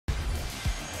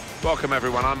Welcome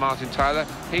everyone, I'm Martin Tyler,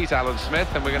 he's Alan Smith,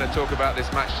 and we're going to talk about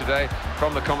this match today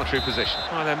from the commentary position.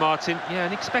 Hi there Martin, yeah,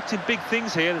 and expecting big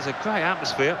things here. There's a great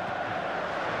atmosphere.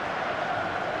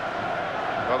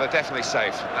 Well, they're definitely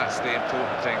safe, that's the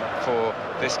important thing for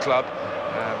this club,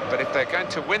 but if they're going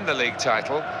to win the league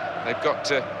title, they've got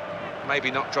to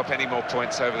maybe not drop any more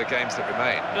points over the games that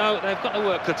remain. No, they've got the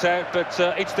work cut out, but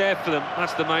it's there for them,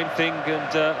 that's the main thing,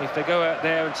 and if they go out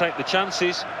there and take the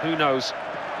chances, who knows.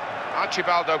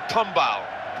 Archibaldo Pombal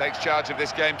takes charge of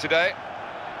this game today.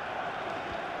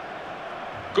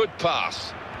 Good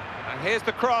pass. And here's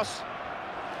the cross.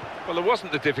 Well, there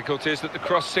wasn't the difficulties that the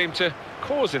cross seemed to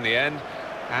cause in the end,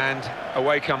 and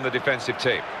away come the defensive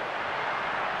team.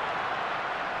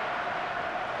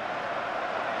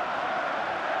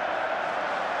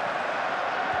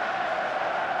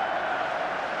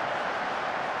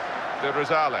 De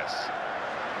Rosales.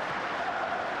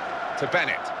 To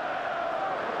Bennett.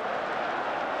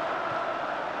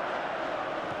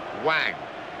 Wang.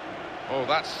 Oh,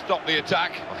 that stopped the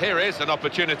attack. Well, here is an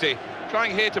opportunity.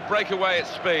 Trying here to break away at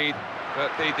speed, but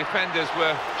the defenders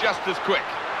were just as quick.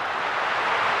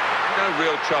 No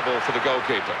real trouble for the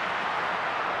goalkeeper.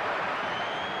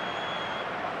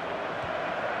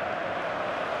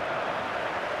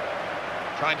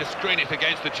 Trying to screen it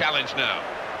against the challenge now.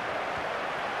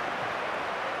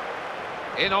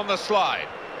 In on the slide.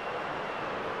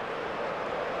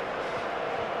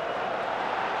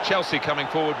 Chelsea coming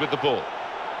forward with the ball.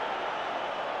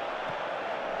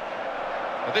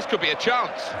 Well, this could be a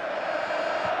chance.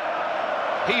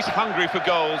 He's hungry for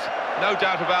goals, no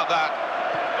doubt about that.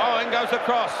 Oh, in goes the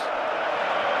cross.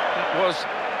 It was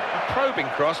a probing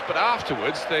cross, but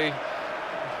afterwards the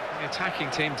attacking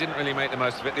team didn't really make the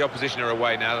most of it. The opposition are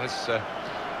away now. It's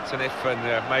an if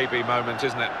and maybe moment,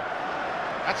 isn't it?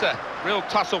 That's a real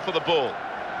tussle for the ball.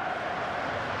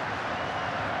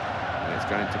 It's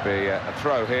going to be a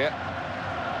throw here.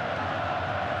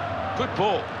 Good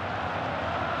ball.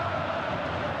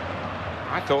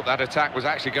 I thought that attack was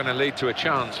actually going to lead to a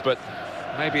chance, but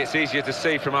maybe it's easier to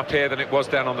see from up here than it was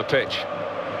down on the pitch.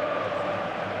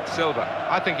 Silva.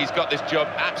 I think he's got this job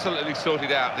absolutely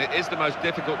sorted out. It is the most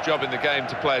difficult job in the game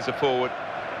to play as a forward.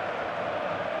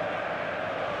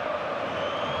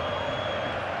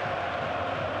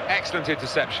 Excellent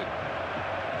interception.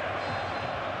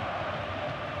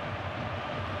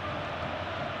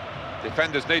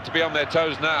 Defenders need to be on their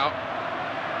toes now.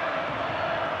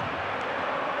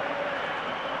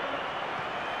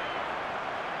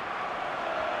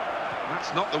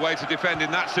 That's not the way to defend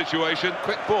in that situation.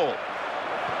 Quick ball.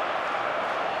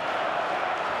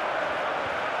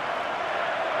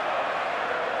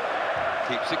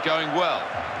 Keeps it going well.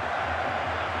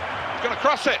 He's going to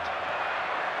cross it.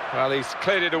 Well, he's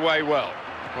cleared it away well.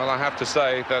 Well, I have to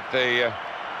say that the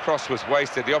cross was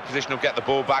wasted. The opposition will get the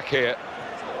ball back here.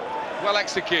 Well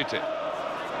executed.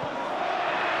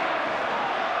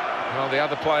 Well, the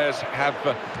other players have...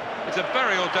 it's a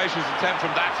very audacious attempt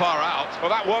from that far out.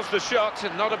 Well, that was the shot,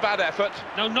 and not a bad effort.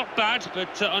 No, not bad,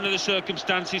 but under the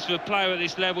circumstances for a player at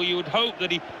this level, you would hope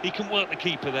that he can work the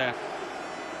keeper there.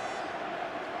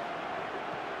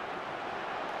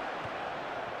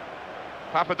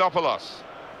 Papadopoulos.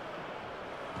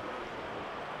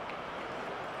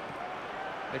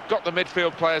 They've got the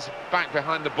midfield players back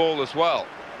behind the ball as well.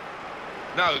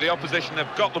 No, the opposition have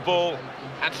got the ball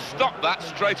and stopped that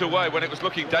straight away when it was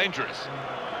looking dangerous.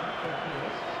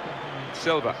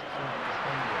 Silva.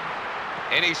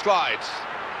 In he slides.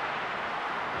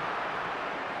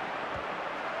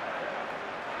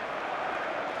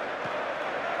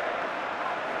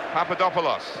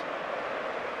 Papadopoulos.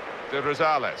 De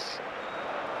Rosales.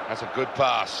 That's a good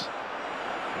pass.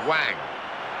 Wang.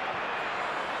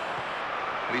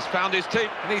 He's found his team,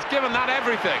 and he's given that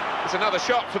everything. It's another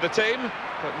shot for the team,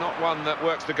 but not one that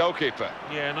works the goalkeeper.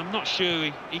 Yeah, and I'm not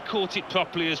sure he caught it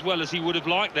properly as well as he would have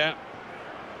liked that.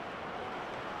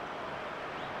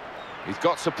 He's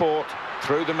got support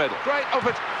through the middle. Great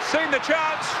effort, seen the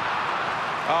chance.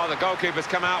 Oh, the goalkeeper's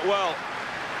come out well.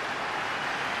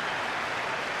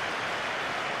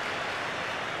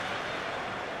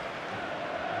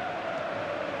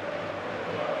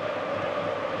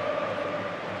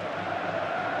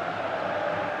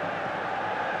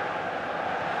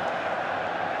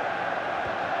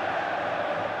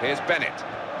 Here's Bennett.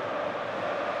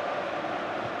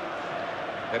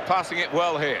 They're passing it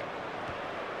well here.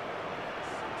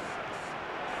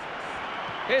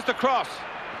 Here's the cross.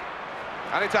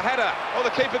 And it's a header. Oh, the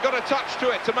keeper got a touch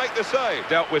to it to make the save.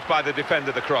 Dealt with by the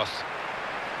defender, the cross.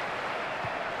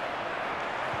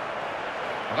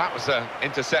 Well, that was an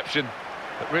interception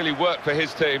that really worked for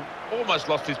his team. Almost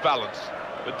lost his balance,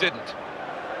 but didn't.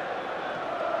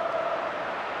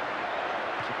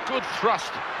 Good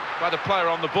thrust by the player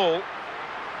on the ball.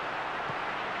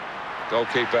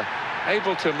 Goalkeeper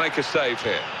able to make a save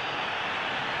here.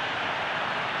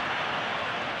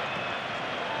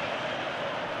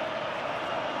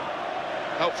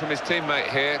 Help from his teammate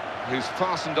here, who's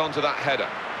fastened onto that header.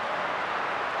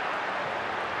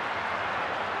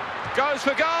 Goes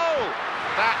for goal!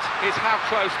 That is how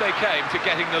close they came to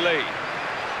getting the lead.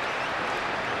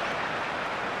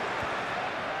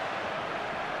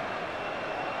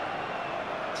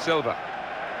 Silva.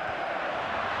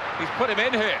 He's put him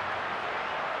in here.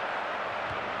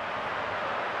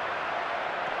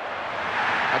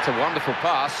 That's a wonderful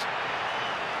pass.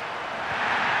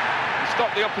 He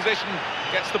stopped the opposition,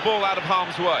 gets the ball out of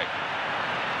harm's way.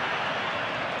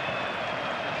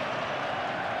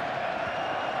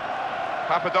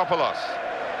 Papadopoulos.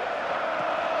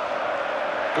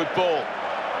 Good ball.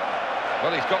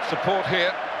 Well, he's got support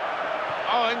here.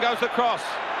 Oh, in goes the cross.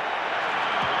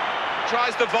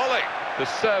 Tries the volley. The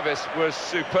service was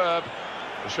superb.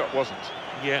 The shot wasn't.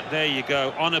 Yeah, there you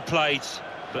go. On a plate,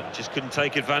 but just couldn't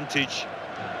take advantage.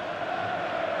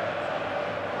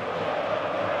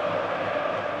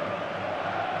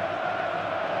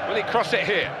 Will he cross it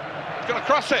here? He's going to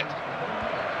cross it.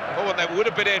 Oh, and they would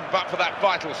have been in, but for that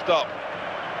vital stop.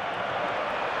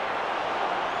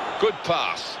 Good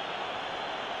pass.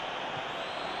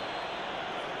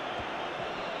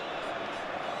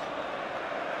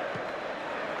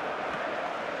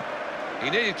 He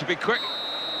needed to be quick.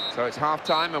 So it's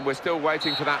half-time and we're still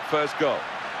waiting for that first goal.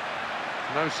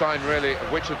 No sign really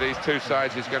of which of these two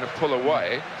sides is going to pull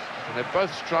away. And they're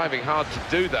both striving hard to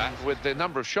do that with the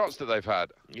number of shots that they've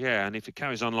had. Yeah, and if it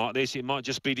carries on like this, it might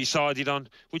just be decided on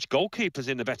which goalkeeper's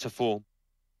in the better form.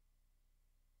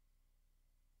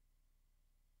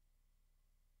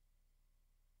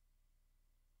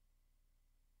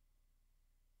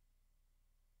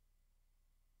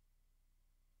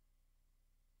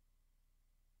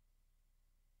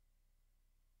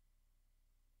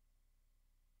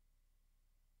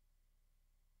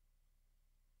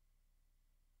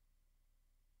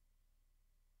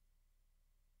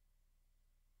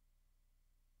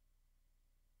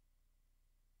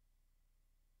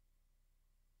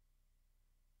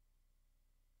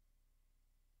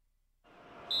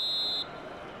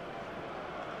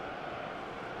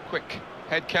 Quick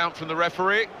head count from the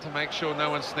referee to make sure no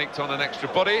one sneaked on an extra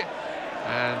body,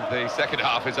 and the second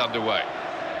half is underway.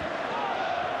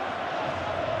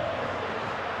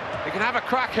 He can have a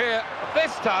crack here.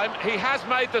 This time he has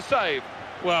made the save.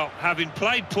 Well, having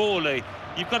played poorly,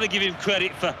 you've got to give him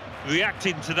credit for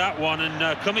reacting to that one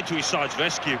and coming to his side's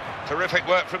rescue. Terrific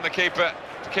work from the keeper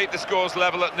to keep the scores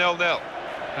level at 0-0.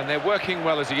 And they're working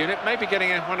well as a unit, maybe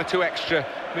getting one or two extra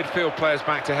midfield players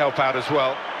back to help out as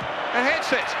well. And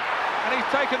hits it, and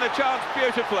he's taken the chance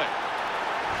beautifully.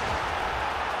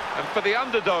 And for the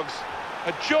underdogs,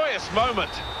 a joyous moment.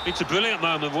 It's a brilliant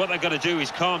moment. What they've got to do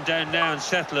is calm down now and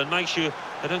settle and make sure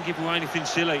they don't give away anything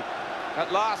silly.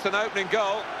 At last, an opening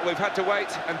goal. We've had to wait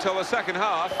until the second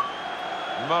half.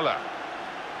 Muller.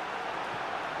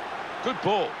 Good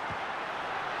ball.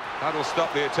 That'll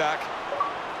stop the attack.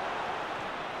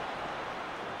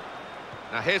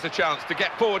 Now here's a chance to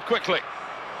get forward quickly.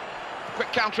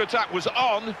 Quick counter-attack was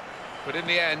on, but in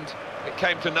the end, it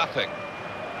came to nothing.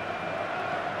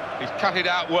 He's cut it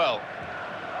out well.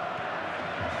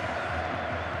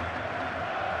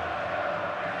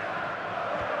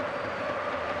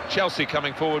 Chelsea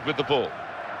coming forward with the ball.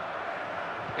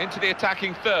 Into the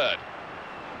attacking third.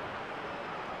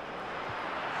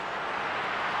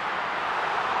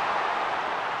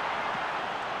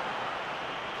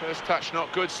 First touch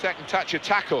not good, second touch a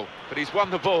tackle, but he's won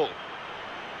the ball.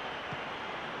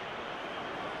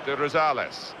 De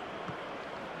Rosales.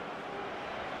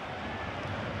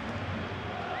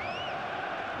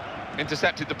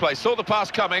 Intercepted the play, saw the pass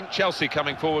coming. Chelsea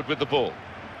coming forward with the ball.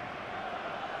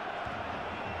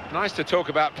 Nice to talk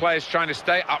about players trying to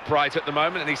stay upright at the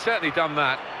moment, and he's certainly done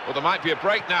that. Well, there might be a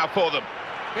break now for them.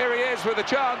 Here he is with a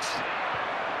chance.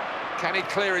 Can he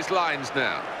clear his lines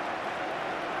now?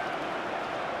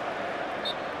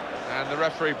 And the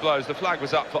referee blows. The flag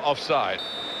was up for offside.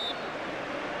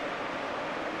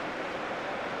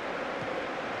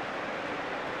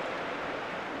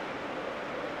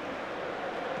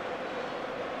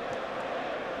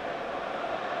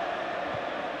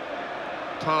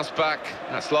 Pass back,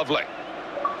 that's lovely.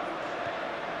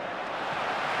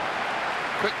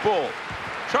 Quick ball,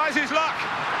 tries his luck.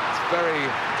 It's very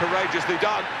courageously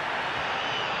done.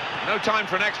 No time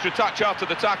for an extra touch after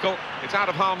the tackle. It's out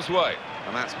of harm's way,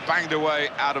 and that's banged away,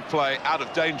 out of play, out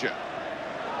of danger.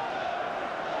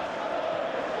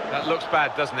 That looks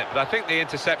bad, doesn't it? But I think the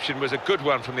interception was a good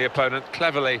one from the opponent.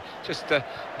 Cleverly, just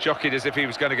jockeyed as if he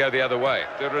was going to go the other way.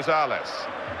 De Rosales.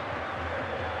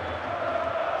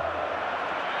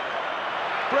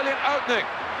 Brilliant opening.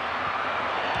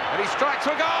 And he strikes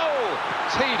a goal!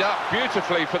 Teed up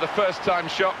beautifully for the first-time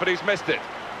shot, but he's missed it.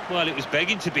 Well, it was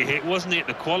begging to be hit, wasn't it?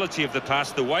 The quality of the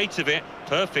pass, the weight of it,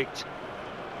 perfect.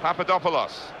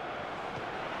 Papadopoulos.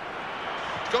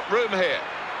 He's got room here.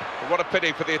 But what a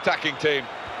pity for the attacking team.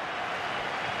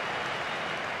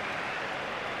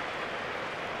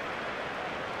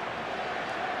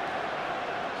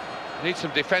 Needs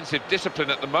some defensive discipline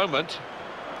at the moment.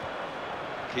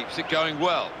 Keeps it going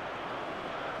well.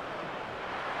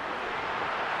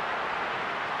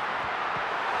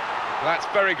 That's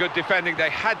very good defending. They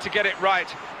had to get it right,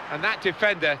 and that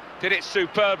defender did it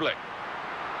superbly.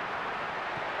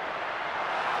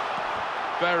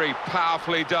 Very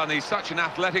powerfully done. He's such an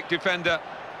athletic defender,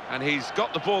 and he's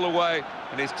got the ball away,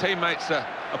 and his teammates are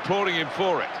applauding him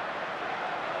for it.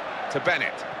 To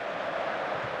Bennett.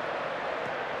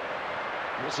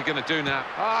 What's he going to do now?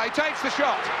 Ah, he takes the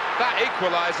shot. That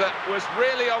equaliser was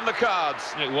really on the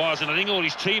cards. It was, and I think all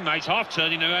his teammates half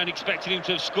turning around expecting him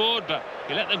to have scored, but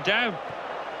he let them down.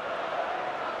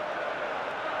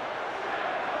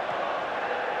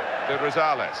 De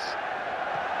Rosales.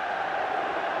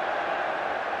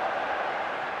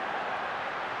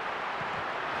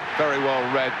 Very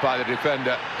well read by the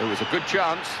defender. It was a good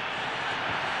chance.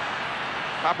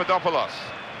 Papadopoulos.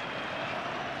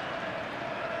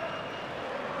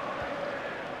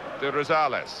 De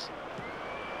Rosales.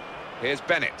 Here's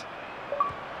Bennett.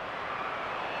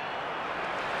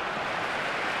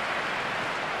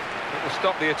 It will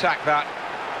stop the attack, that.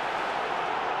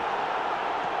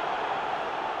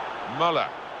 Muller.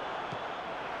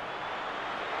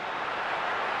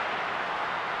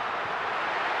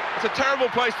 It's a terrible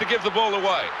place to give the ball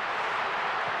away.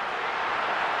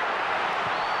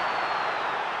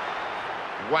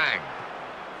 Wang.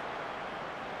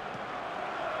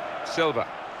 Silva.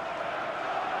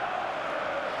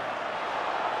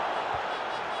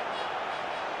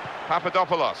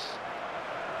 Papadopoulos.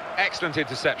 Excellent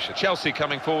interception. Chelsea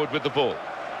coming forward with the ball.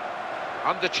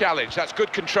 Under challenge, that's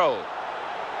good control.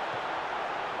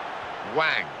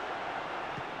 Wang.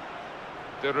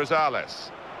 De Rosales.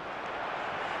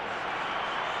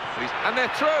 And they're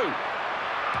through.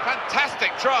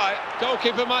 Fantastic try.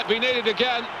 Goalkeeper might be needed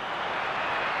again.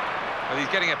 Well, he's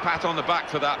getting a pat on the back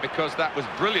for that, because that was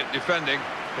brilliant defending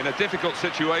in a difficult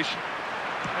situation.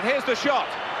 And here's the shot.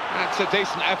 That's a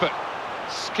decent effort.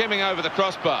 Skimming over the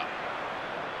crossbar.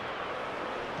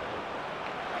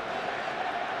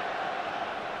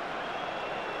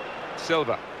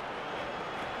 Silva.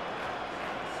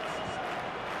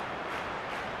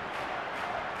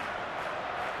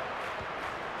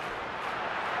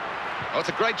 Oh, it's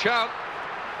a great chance.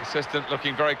 Assistant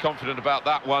looking very confident about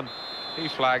that one. He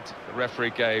flagged, the referee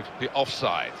gave the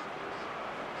offside.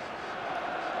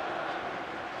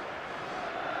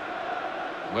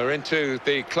 We're into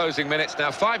the closing minutes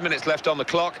now. 5 minutes left on the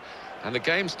clock, and the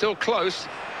game's still close,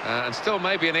 and still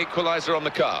maybe an equaliser on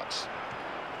the cards.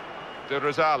 De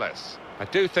Rosales. I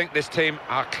do think this team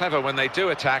are clever when they do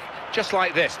attack, just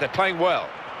like this. They're playing well.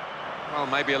 Well,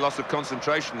 maybe a loss of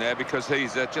concentration there, because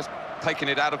he's just taking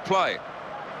it out of play.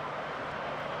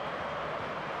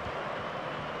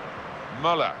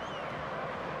 Muller.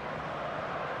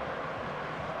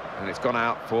 And it's gone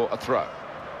out for a throw.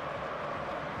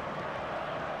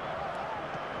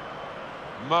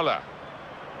 Muller.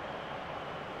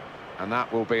 And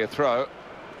that will be a throw.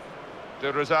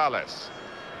 De Rosales.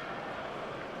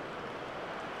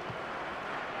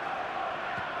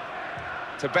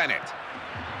 To Bennett.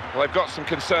 Well, they've got some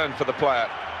concern for the player.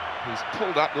 He's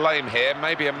pulled up lame here,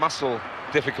 maybe a muscle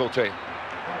difficulty.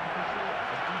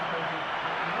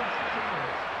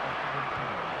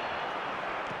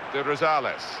 De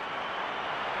Rosales.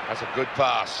 That's a good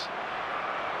pass.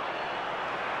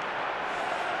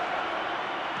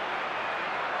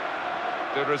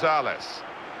 De Rosales.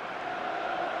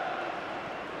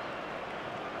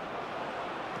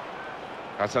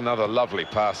 That's another lovely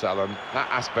pass, Alan. That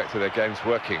aspect of their game's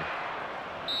working.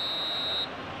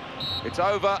 It's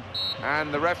over,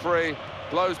 and the referee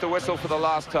blows the whistle for the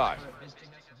last time.